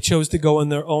 They chose to go in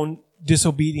their own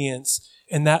disobedience,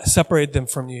 and that separated them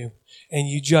from you. And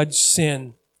you judged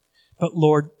sin. But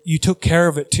Lord, you took care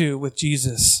of it too with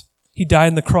Jesus. He died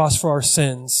on the cross for our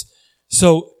sins.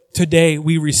 So today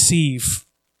we receive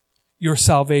your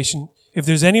salvation. If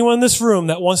there's anyone in this room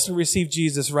that wants to receive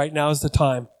Jesus, right now is the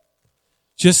time.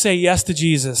 Just say yes to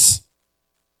Jesus.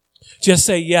 Just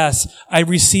say, yes, I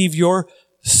receive your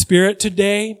spirit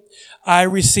today. I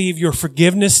receive your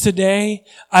forgiveness today.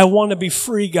 I want to be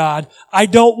free, God. I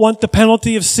don't want the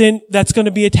penalty of sin that's going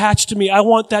to be attached to me. I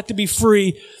want that to be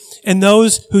free. And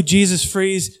those who Jesus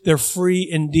frees, they're free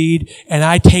indeed. And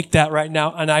I take that right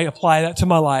now and I apply that to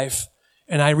my life.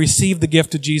 And I receive the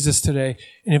gift of Jesus today.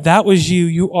 And if that was you,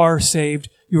 you are saved.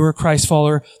 You are a Christ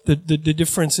follower. The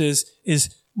difference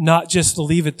is not just to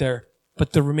leave it there,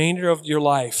 but the remainder of your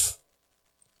life.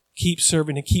 Keep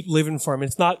serving and keep living for him.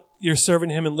 It's not you're serving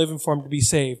him and living for him to be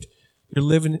saved. You're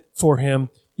living for him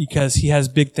because he has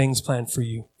big things planned for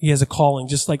you. He has a calling,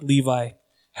 just like Levi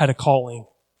had a calling.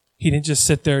 He didn't just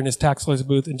sit there in his tax collector's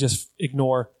booth and just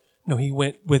ignore. No, he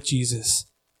went with Jesus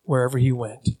wherever he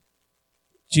went.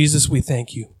 Jesus, we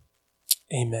thank you.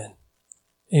 Amen.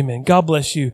 Amen. God bless you.